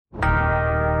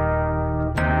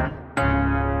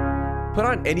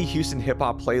Put on any Houston hip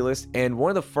hop playlist, and one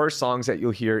of the first songs that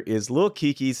you'll hear is Lil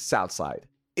Kiki's Southside.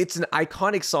 It's an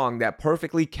iconic song that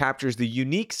perfectly captures the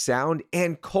unique sound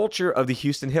and culture of the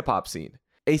Houston hip hop scene.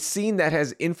 A scene that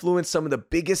has influenced some of the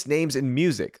biggest names in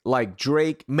music, like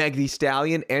Drake, Meg Thee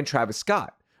Stallion, and Travis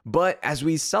Scott. But as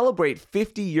we celebrate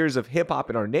 50 years of hip hop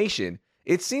in our nation,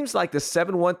 it seems like the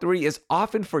 713 is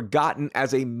often forgotten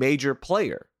as a major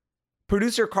player.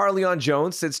 Producer Carleon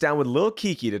Jones sits down with Lil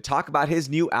Kiki to talk about his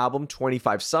new album,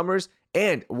 25 Summers,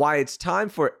 and why it's time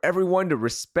for everyone to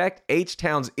respect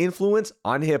H-Town's influence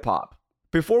on hip-hop.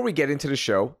 Before we get into the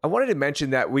show, I wanted to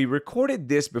mention that we recorded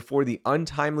this before the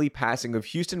untimely passing of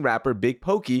Houston rapper Big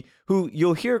Pokey, who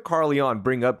you'll hear Carleon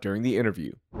bring up during the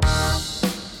interview.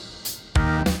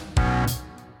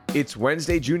 It's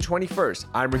Wednesday, June 21st.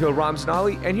 I'm Rahil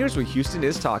Ramzanali, and here's what Houston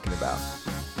is talking about.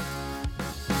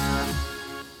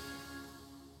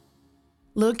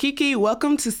 Lil Kiki,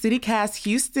 welcome to CityCast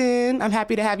Houston. I'm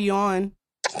happy to have you on.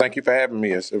 Thank you for having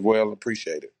me. It's well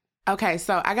appreciated. Okay,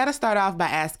 so I got to start off by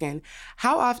asking,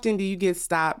 how often do you get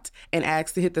stopped and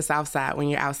asked to hit the South Side when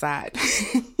you're outside?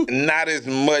 Not as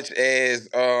much as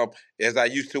I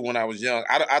used to when I was young.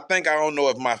 I don't know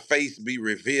if my face be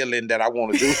revealing that I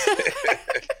want to do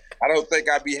I don't think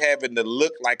I be having to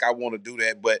look like I want to do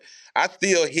that, but I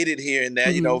still hit it here and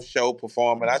there, show,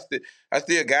 performing. I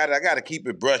still got it. I got to keep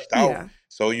it brushed off.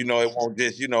 So, it won't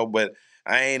just, but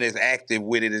I ain't as active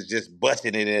with it as just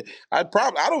busting it in. I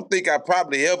don't think I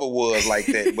probably ever was like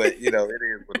that, but, it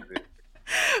is what it is.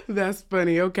 That's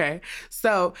funny. Okay.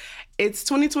 So it's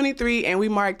 2023 and we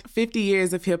marked 50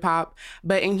 years of hip hop.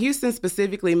 But in Houston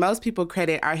specifically, most people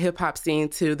credit our hip hop scene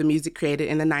to the music created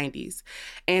in the 90s.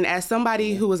 And as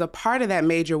somebody who was a part of that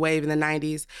major wave in the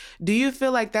 90s, do you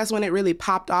feel like that's when it really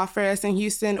popped off for us in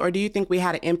Houston? Or do you think we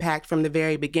had an impact from the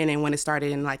very beginning when it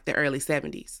started in like the early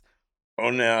 70s? Oh,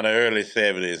 now the early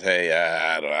 70s, hey,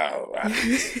 I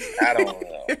don't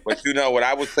know. But what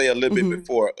I would say a little bit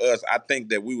before us, I think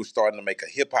that we were starting to make a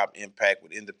hip-hop impact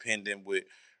with Independent, with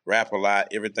Rap A Lot,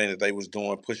 everything that they was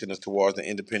doing, pushing us towards the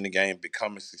independent game,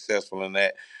 becoming successful in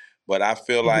that. But I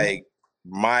feel like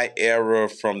my era,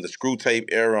 from the Screw Tape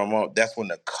era, that's when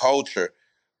the culture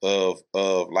of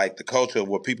like the culture of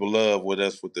what people love with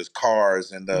us, with this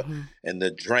cars and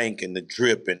the drink and the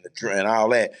drip and all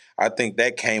that. I think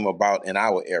that came about in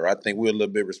our era. I think we're a little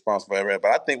bit responsible for that,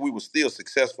 but I think we were still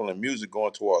successful in music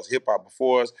going towards hip hop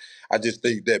before us. I just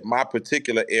think that my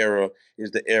particular era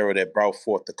is the era that brought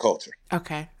forth the culture.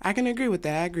 Okay, I can agree with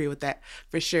that. I agree with that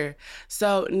for sure.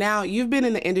 So now you've been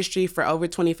in the industry for over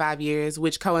 25 years,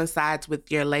 which coincides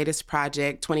with your latest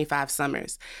project, 25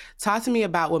 Summers. Talk to me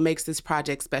about what makes this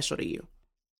project special to you.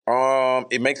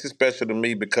 It makes it special to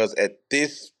me because at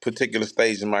this particular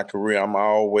stage in my career, I'm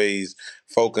always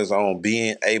focused on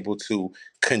being able to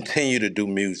continue to do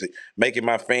music, making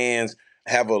my fans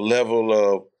have a level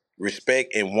of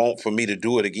respect and want for me to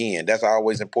do it again. That's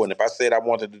always important. If I said I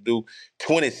wanted to do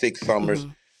 26 summers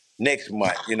next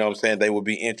month, they would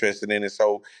be interested in it.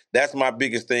 So that's my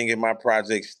biggest thing in my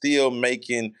project, still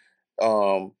making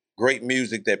great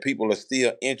music that people are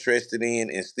still interested in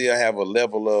and still have a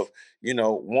level of,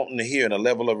 wanting to hear and a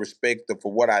level of respect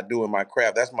for what I do in my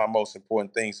craft. That's my most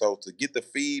important thing. So to get the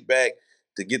feedback,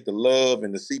 to get the love,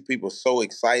 and to see people so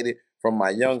excited from my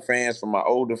young fans, from my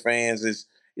older fans,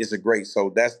 is a great.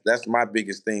 So that's my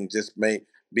biggest thing, just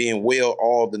being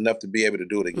well-oiled enough to be able to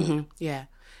do it again. Yeah.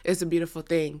 It's a beautiful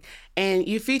thing. And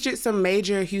you featured some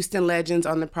major Houston legends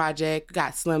on the project. You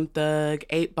got Slim Thug,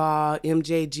 8 Ball,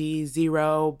 MJG,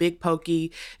 Zero, Big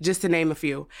Pokey, just to name a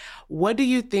few. What do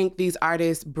you think these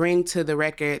artists bring to the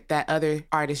record that other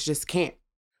artists just can't?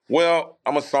 Well,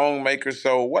 I'm a song maker,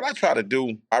 so what I try to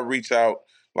do, I reach out,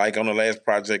 like on the last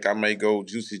project, I may go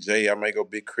Juicy J, I may go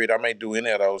Big Crit, I may do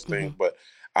any of those things, but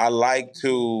I like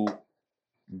to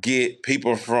get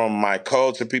people from my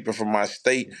culture, people from my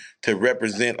state to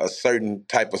represent a certain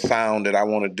type of sound that I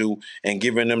want to do, and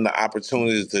giving them the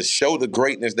opportunities to show the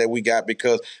greatness that we got,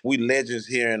 because we legends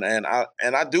here, and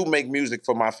I do make music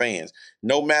for my fans.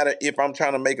 No matter if I'm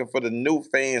trying to make it for the new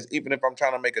fans, even if I'm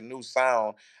trying to make a new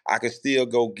sound, I can still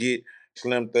go get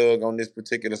Slim Thug on this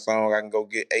particular song. I can go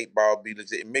get 8 Ball, Be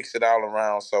Legit, mix it all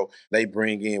around so they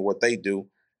bring in what they do,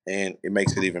 and it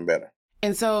makes it even better.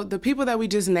 And so the people that we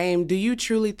just named, do you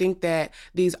truly think that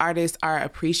these artists are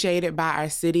appreciated by our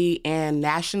city and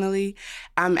nationally?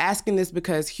 I'm asking this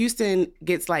because Houston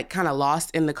gets kind of lost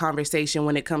in the conversation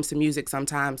when it comes to music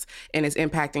sometimes, and it's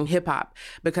impacting hip hop,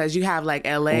 because you have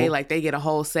LA, they get a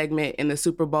whole segment in the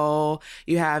Super Bowl.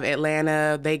 You have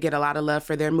Atlanta, they get a lot of love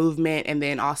for their movement, and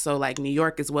then also New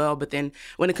York as well. But then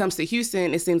when it comes to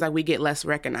Houston, it seems like we get less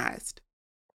recognized.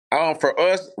 For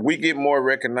us, we get more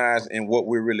recognized in what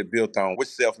we're really built on. We're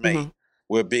self-made. Mhm.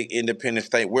 We're a big independent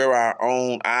state. We're our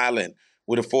own island.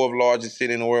 We're the fourth largest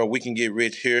city in the world. We can get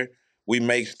rich here. We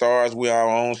make stars. We're our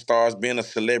own stars. Being a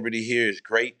celebrity here is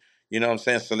great. You know what I'm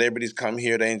saying? Celebrities come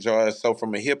here, they enjoy us. So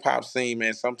from a hip hop scene,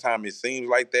 man, sometimes it seems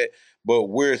like that, but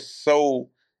we're so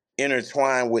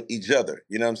intertwined with each other.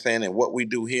 You know what I'm saying? And what we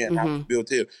do here and how we Mhm. built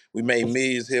here. We made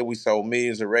millions here. We sold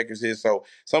millions of records here. So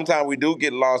sometimes we do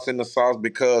get lost in the sauce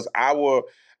because our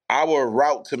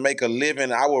route to make a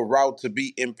living, our route to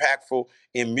be impactful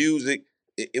in music,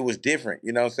 it was different.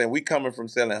 You know what I'm saying? We coming from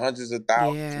selling hundreds of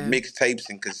thousands of Yeah. mixtapes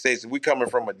and cassettes. We coming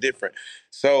from a different.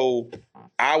 So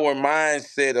our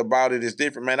mindset about it is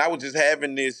different. Man, I was just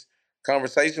having this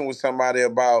conversation with somebody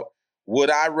about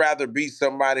would I rather be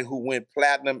somebody who went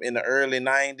platinum in the early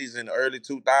 90s and early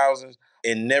 2000s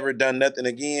and never done nothing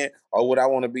again? Or would I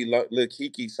want to be Lil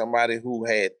Kiki, somebody who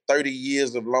had 30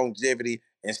 years of longevity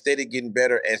and steady getting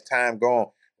better as time gone?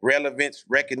 Relevance,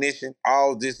 recognition,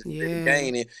 all this is steady Yeah.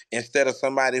 gaining instead of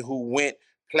somebody who went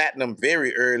platinum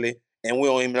very early and we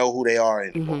don't even know who they are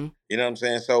anymore. Mhm. You know what I'm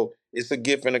saying? So it's a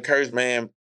gift and a curse,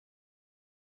 man.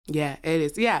 Yeah, it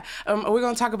is. Yeah. We're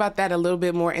going to talk about that a little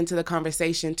bit more into the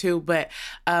conversation too. But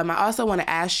I also want to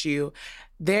ask you,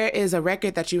 there is a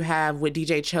record that you have with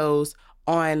DJ Chose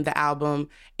on the album,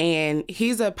 and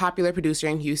he's a popular producer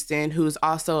in Houston who's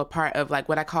also a part of like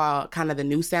what I call kind of the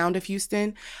new sound of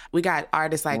Houston. We got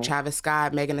artists like Travis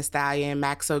Scott, Megan Thee Stallion,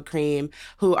 Maxo Cream,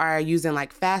 who are using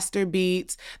like faster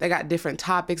beats. They got different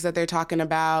topics that they're talking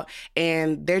about,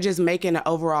 and they're just making an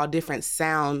overall different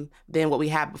sound than what we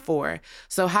had before.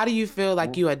 So how do you feel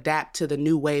like you adapt to the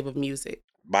new wave of music?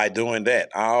 By doing that.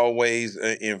 I always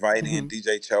invite in Hmm.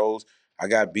 DJ Chose. I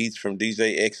got beats from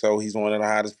DJ EXO. He's one of the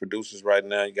hottest producers right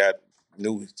now. You got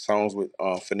new songs with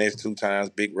Finesse Two Times,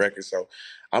 big record. So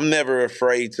I'm never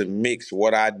afraid to mix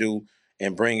what I do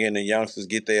and bring in the youngsters,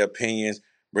 get their opinions.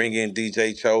 Bring in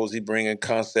DJ Chose. He bring in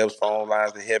concepts, phone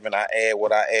lines to heaven. I add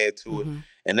what I add to it, Hmm.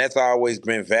 and that's always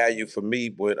been value for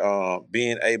me with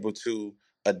being able to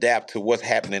adapt to what's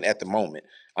happening at the moment.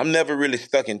 I'm never really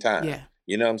stuck in time. Yeah.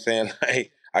 You know what I'm saying?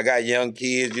 Like I got young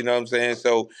kids, you know what I'm saying?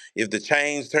 So if the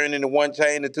chains turn into one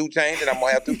chain to two chains, then I'm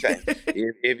gonna have two chains.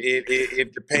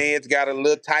 If the pants got a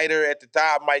little tighter at the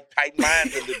top, I might tighten mine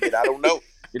a little bit. I don't know.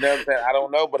 You know what I'm saying? I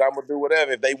don't know, but I'm gonna do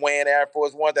whatever. If they wearing Air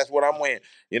Force One, that's what I'm wearing.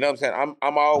 You know what I'm saying?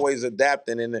 I'm always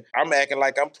adapting and I'm acting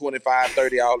like I'm 25,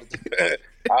 30 all the time.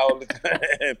 All the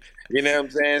time. You know what I'm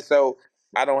saying? So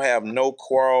I don't have no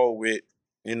quarrel with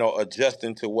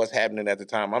adjusting to what's happening at the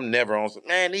time. I'm never on some,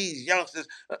 man, these youngsters.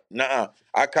 Nuh-uh.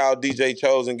 I call DJ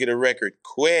Chose and get a record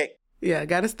quick. Yeah,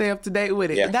 got to stay up to date with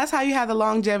it. Yeah. That's how you have the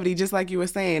longevity, just like you were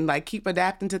saying. Like, keep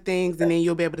adapting to things, and then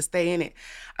you'll be able to stay in it.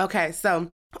 Okay, so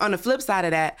on the flip side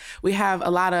of that, we have a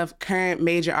lot of current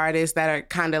major artists that are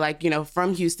kind of like,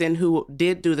 from Houston who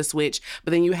did do the switch.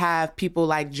 But then you have people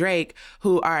like Drake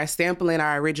who are sampling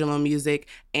our original music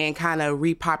and kind of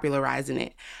repopularizing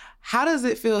it. How does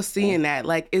it feel seeing that?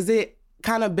 Like, is it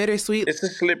kind of bittersweet? It's a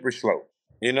slippery slope.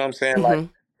 You know what I'm saying? Mm-hmm. Like,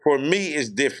 for me, it's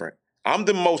different. I'm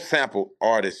the most sampled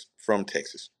artist from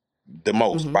Texas. The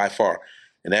most, Mm-hmm. by far.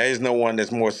 And there is no one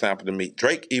that's more sampled than me.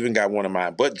 Drake even got one of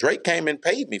mine. But Drake came and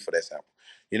paid me for that sample.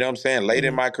 You know what I'm saying? Late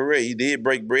in Mm-hmm. my career, he did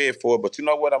break bread for it. But you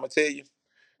know what I'm going to tell you?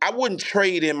 I wouldn't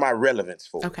trade in my relevance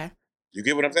for it. Okay. You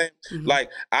get what I'm saying? Mm-hmm. Like,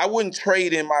 I wouldn't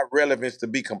trade in my relevance to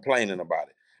be complaining about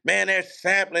it. Man, they're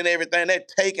sampling everything. They're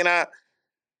taking out.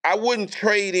 I wouldn't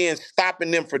trade in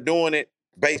stopping them for doing it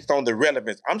based on the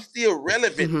relevance. I'm still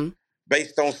relevant Mm-hmm.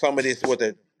 based on some of this.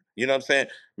 You know what I'm saying?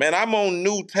 Man, I'm on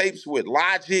new tapes with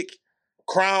Logic,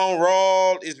 Crown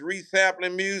Raw is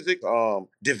resampling music,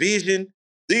 Division.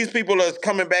 These people are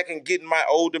coming back and getting my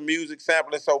older music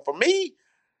sampling. So for me,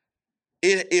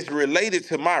 it's related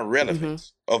to my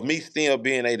relevance of me still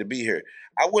being able to be here.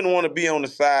 I wouldn't want to be on the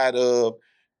side of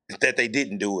that they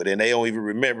didn't do it and they don't even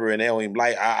remember and they don't even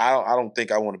like. I don't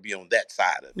think I want to be on that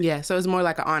side of it. Yeah, so it's more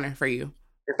like an honor for you.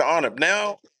 It's an honor.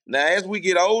 Now as we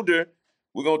get older,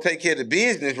 we're gonna take care of the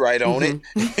business right on it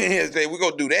and say we're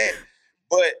gonna do that.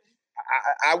 But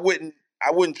I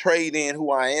wouldn't trade in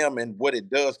who I am and what it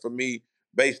does for me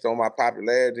based on my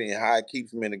popularity and how it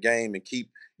keeps me in the game and keep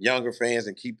younger fans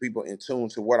and keep people in tune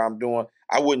to what I'm doing.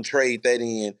 I wouldn't trade that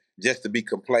in just to be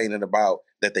complaining about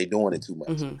that they doing it too much.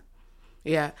 Mm-hmm.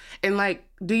 Yeah. And like,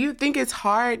 do you think it's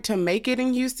hard to make it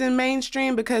in Houston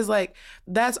mainstream? Because like,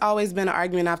 that's always been an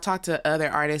argument. I've talked to other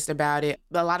artists about it.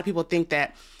 A lot of people think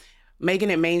that making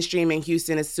it mainstream in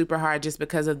Houston is super hard just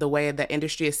because of the way the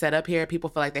industry is set up here. People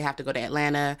feel like they have to go to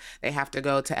Atlanta, they have to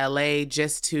go to LA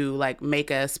just to like make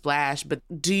a splash. But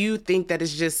do you think that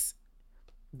it's just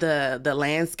the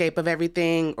landscape of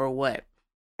everything, or what?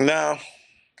 No,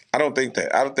 I don't think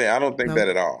that. I don't think No. that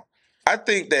at all. I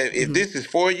think that if this is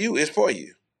for you, it's for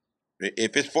you.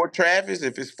 If it's for Travis,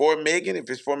 if it's for Megan, if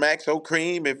it's for Max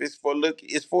O'Cream, if it's for Look,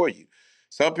 it's for you.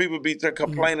 Some people be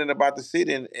complaining about the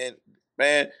city, and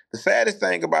man, the saddest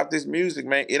thing about this music,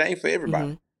 man, it ain't for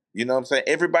everybody. You know what I'm saying?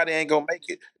 Everybody ain't gonna make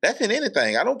it. That's in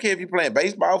anything. I don't care if you're playing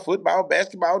baseball, football,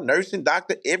 basketball, nursing,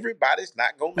 doctor. Everybody's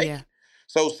not gonna make Yeah. it.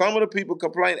 So some of the people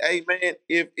complain, hey man,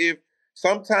 if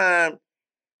sometime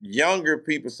younger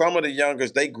people, some of the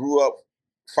youngers, they grew up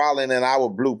following in our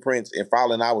blueprints and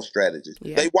following our strategies.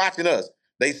 Yeah. They watching us.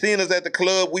 They seeing us at the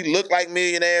club. We look like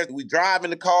millionaires. We drive in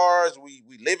the cars. We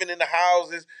living in the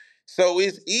houses. So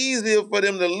it's easier for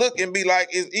them to look and be like,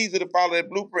 it's easy to follow that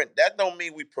blueprint. That don't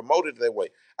mean we promote it that way.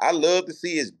 I love to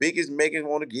see as big as Megan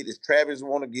want to get, as Travis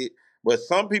want to get. But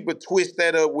some people twist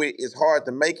that up with it's hard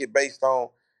to make it based on,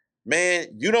 man,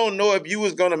 you don't know if you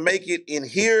was gonna make it in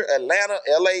here, Atlanta,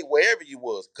 LA, wherever you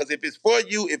was. Because if it's for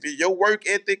you, if it's your work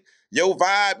ethic, your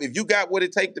vibe, if you got what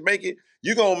it takes to make it,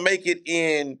 you're gonna make it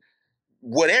in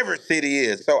whatever city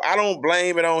is. So I don't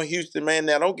blame it on Houston, man.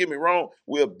 Now, don't get me wrong.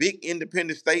 We're a big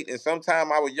independent state, and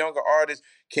sometimes our younger artists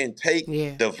can take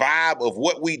the vibe of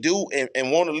what we do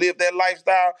and want to live that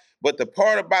lifestyle. But the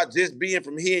part about just being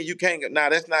from here, you can't,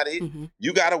 that's not it.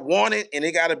 You got to want it, and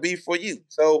it got to be for you.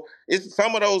 So it's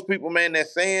some of those people, man,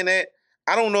 that's saying that.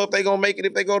 I don't know if they're going to make it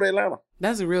if they go to Atlanta.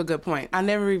 That's a real good point. I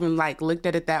never even looked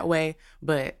at it that way,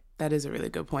 but that is a really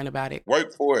good point about it.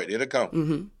 Work for it. It'll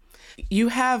come. You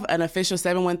have an official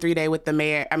 713 day with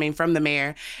from the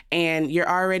mayor, and you're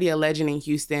already a legend in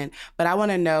Houston. But I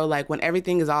want to know, when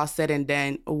everything is all said and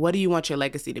done, what do you want your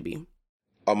legacy to be?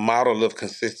 A model of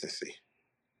consistency.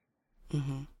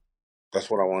 That's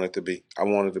what I want it to be. I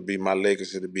want it to be my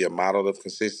legacy to be a model of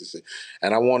consistency.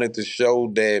 And I wanted to show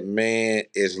that, man,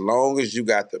 as long as you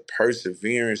got the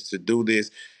perseverance to do this,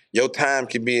 your time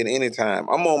can be at any time.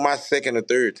 I'm on my second or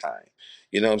third time.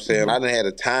 You know what I'm saying? I done had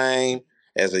a time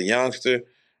as a youngster.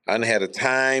 I done had a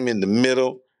time in the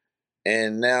middle.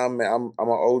 And now I'm an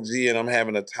OG and I'm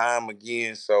having a time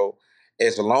again. So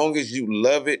as long as you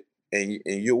love it and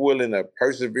you're willing to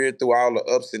persevere through all the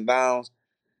ups and downs,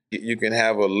 you can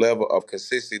have a level of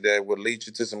consistency that will lead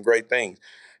you to some great things.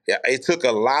 Yeah, it took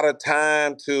a lot of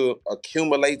time to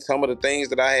accumulate some of the things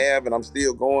that I have, and I'm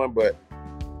still going, but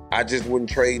I just wouldn't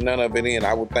trade none of it in.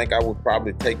 I would think I would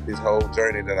probably take this whole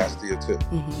journey that I still took.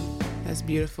 That's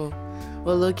beautiful.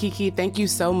 Well, Lil Keke, thank you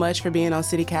so much for being on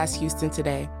CityCast Houston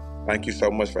today. Thank you so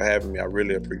much for having me. I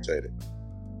really appreciate it.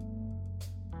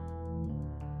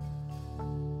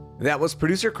 That was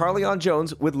producer Carleon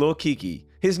Jones with Lil Keke.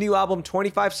 His new album,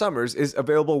 25 Summers, is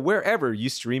available wherever you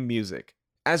stream music.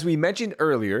 As we mentioned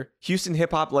earlier, Houston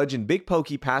hip-hop legend Big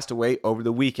Pokey passed away over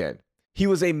the weekend. He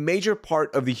was a major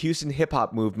part of the Houston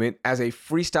hip-hop movement as a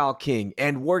freestyle king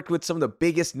and worked with some of the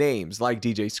biggest names like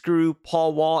DJ Screw,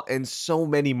 Paul Wall, and so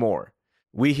many more.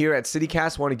 We here at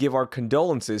CityCast want to give our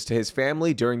condolences to his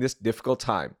family during this difficult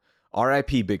time.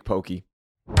 R.I.P. Big Pokey.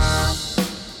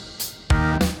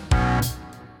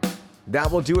 That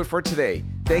will do it for today.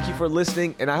 Thank you for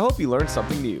listening, and I hope you learned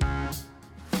something new.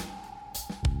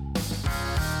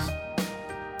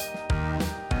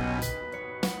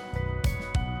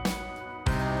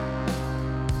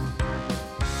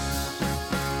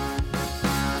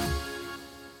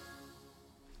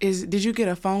 Did you get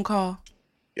a phone call?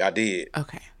 Yeah, I did.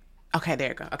 Okay, there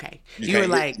you go. Okay. You were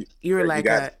like,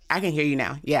 I can hear you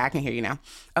now. Yeah, I can hear you now.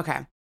 Okay.